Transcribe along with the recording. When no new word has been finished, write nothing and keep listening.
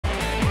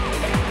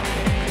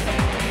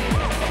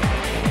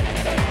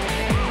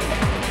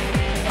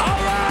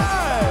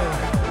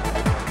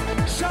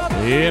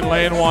In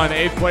lane 1,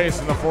 8th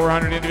place in the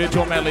 400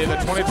 individual medley, the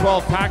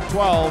 2012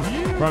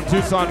 Pac-12 from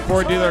Tucson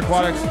Ford Dealer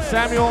Aquatics,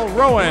 Samuel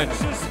Rowan.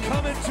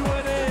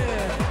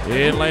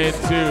 In lane 2,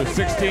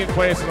 16th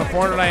place in the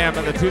 400 IM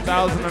at the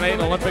 2008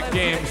 Olympic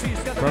Games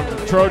from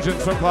Trojan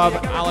Swim Club,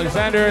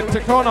 Alexander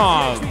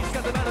Tikhonov.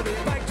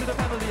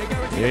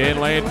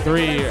 In lane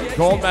 3,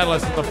 gold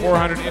medalist in the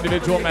 400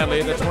 individual medley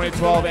at the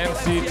 2012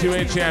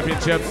 NC2A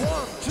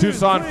Championships,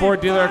 Tucson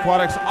Ford Dealer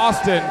Aquatics,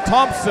 Austin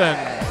Thompson.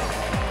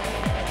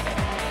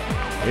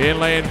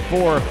 In lane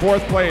 4,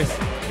 4th place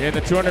in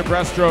the 200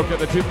 breaststroke at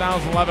the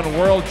 2011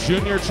 World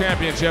Junior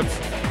Championships,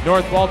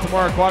 North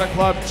Baltimore Aquatic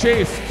Club,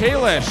 Chase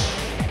Kalish.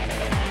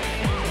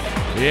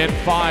 In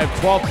 5,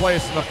 12th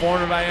place in the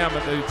 400 IM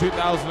at the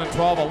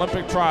 2012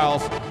 Olympic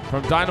Trials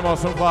from Dynamo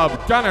Swim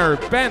Club, Gunnar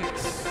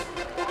Bentz.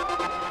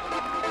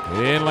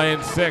 In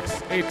lane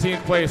 6,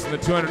 18th place in the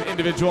 200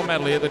 individual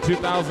medley at the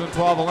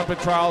 2012 Olympic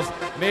Trials,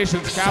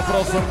 Nation's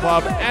Capital Swim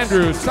Club,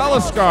 Andrew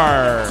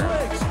Saliskar.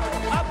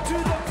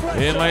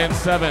 In lane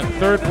 7,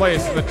 3rd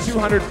place in the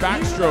 200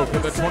 backstroke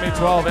at the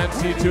 2012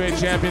 NC2A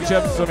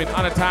Championships, swimming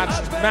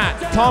unattached, Matt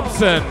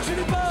Thompson.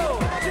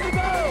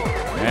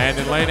 And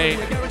in lane 8,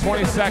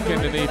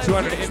 22nd in the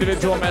 200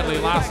 individual medley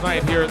last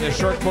night here at the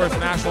Short Course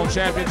National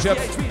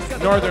Championships,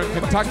 Northern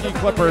Kentucky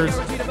Clippers,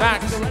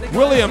 Max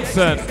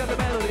Williamson.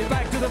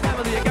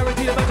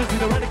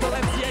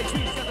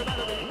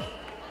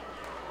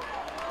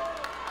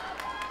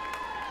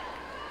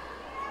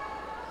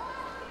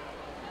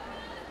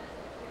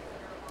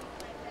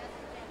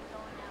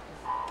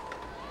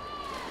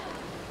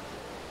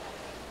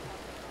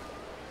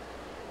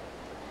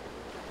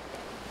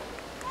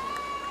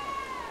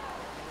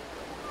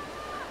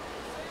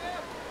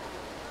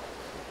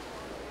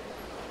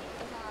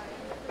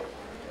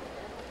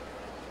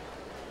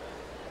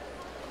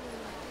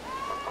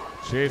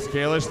 Chase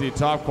Kalish, the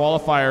top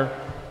qualifier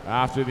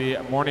after the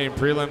morning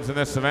prelims in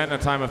this event, a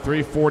time of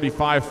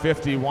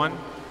 3:45.51.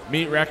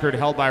 Meet record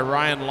held by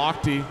Ryan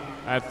Lochte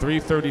at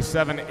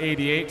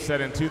 3:37.88, set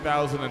in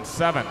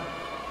 2007.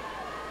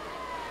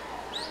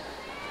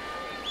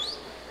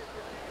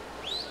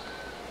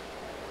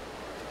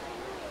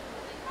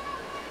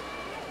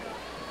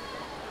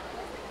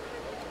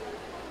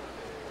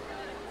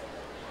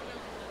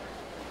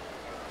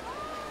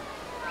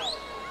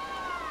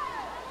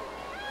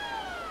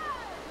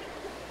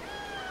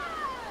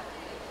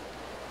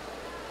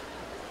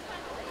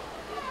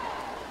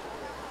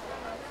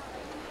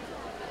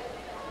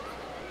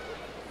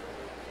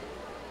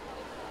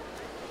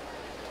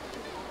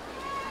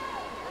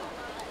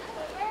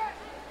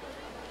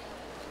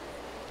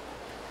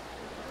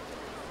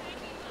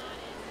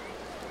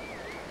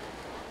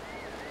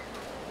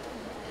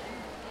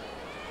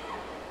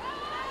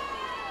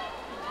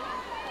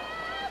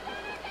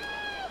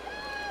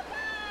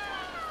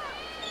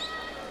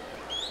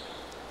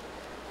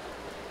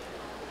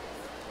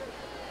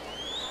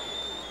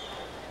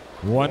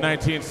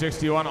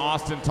 (1:19.61),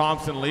 Austin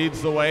Thompson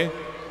leads the way.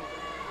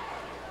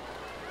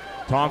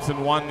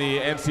 Thompson won the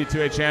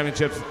NC2A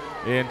Championships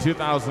in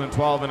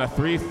 2012 in a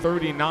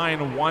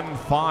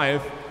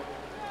 3:39.15.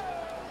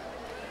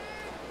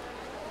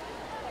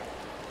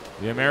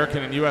 The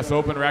American and U.S.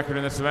 Open record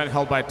in this event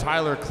held by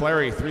Tyler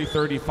Clary,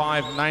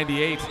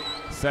 3:35.98,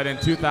 set in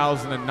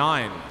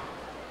 2009.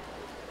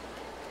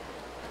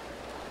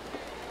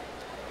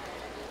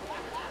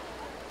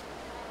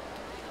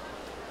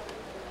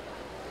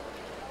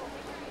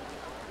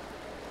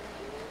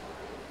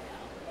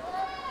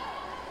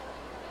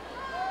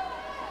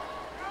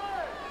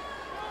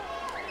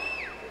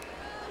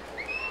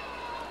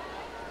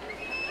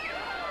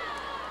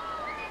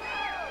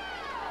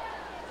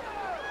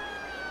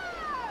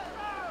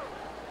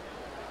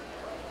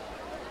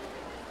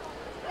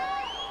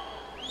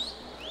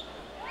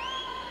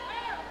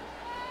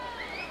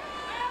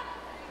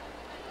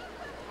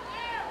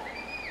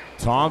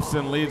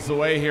 Thompson leads the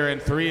way here in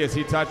 3 as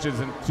he touches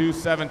in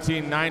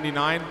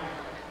 2:17.99.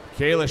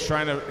 Kalish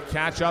trying to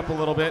catch up a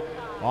little bit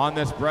on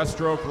this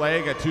breaststroke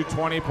leg at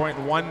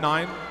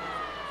 2:20.19.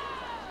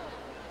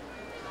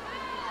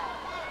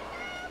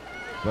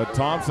 But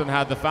Thompson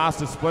had the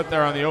fastest split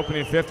there on the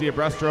opening 50 of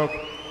breaststroke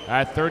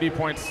at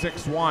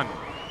 30.61.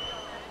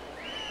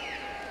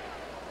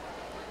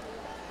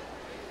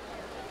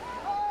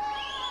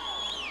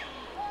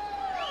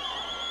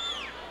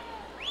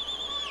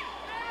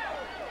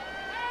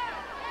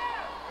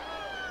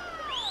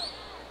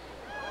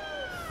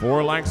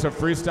 Four lengths of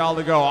freestyle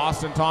to go.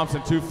 Austin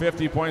Thompson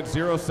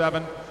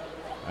 2:50.07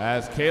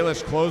 as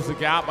Kalish closed the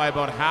gap by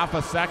about half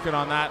a second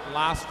on that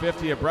last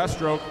 50 of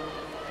breaststroke.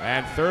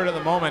 And third at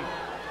the moment,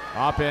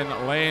 up in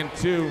lane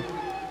 2,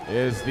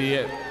 is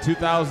the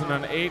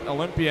 2008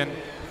 Olympian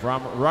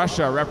from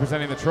Russia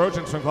representing the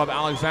Trojan Swim Club,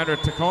 Alexander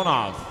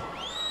Tikhonov.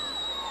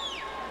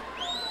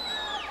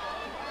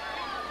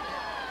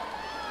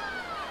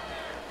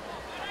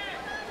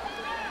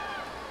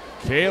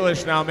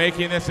 Kalish now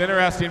making this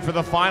interesting for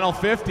the final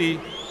 50.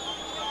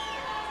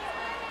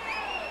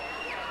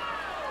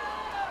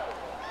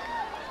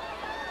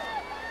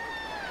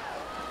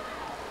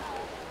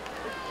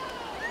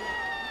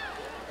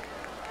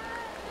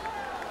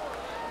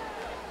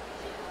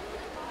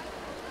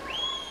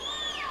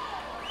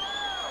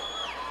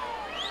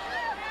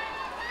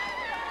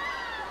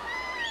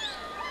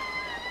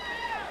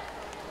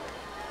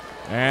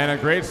 And a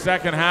great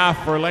second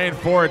half for lane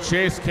 4,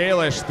 Chase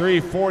Kalish,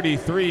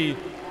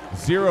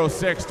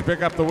 3:43.06 to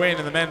pick up the win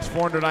in the men's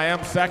 400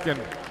 IM. Second,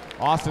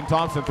 Austin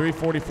Thompson,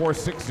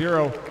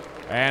 3:44.60.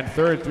 And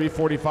third,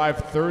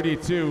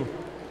 3:45.32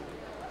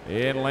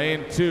 in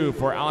lane 2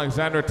 for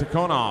Alexander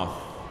Tikhonov.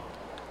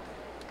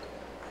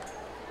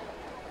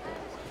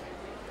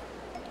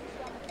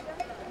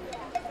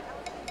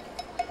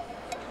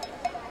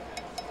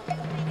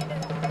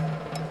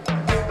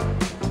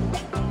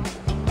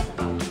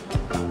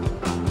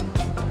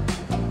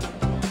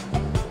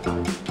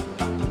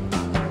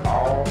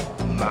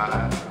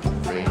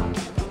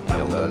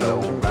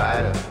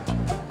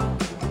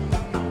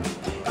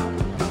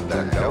 The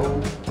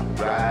low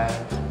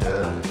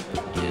rider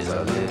is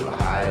a little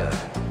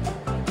higher.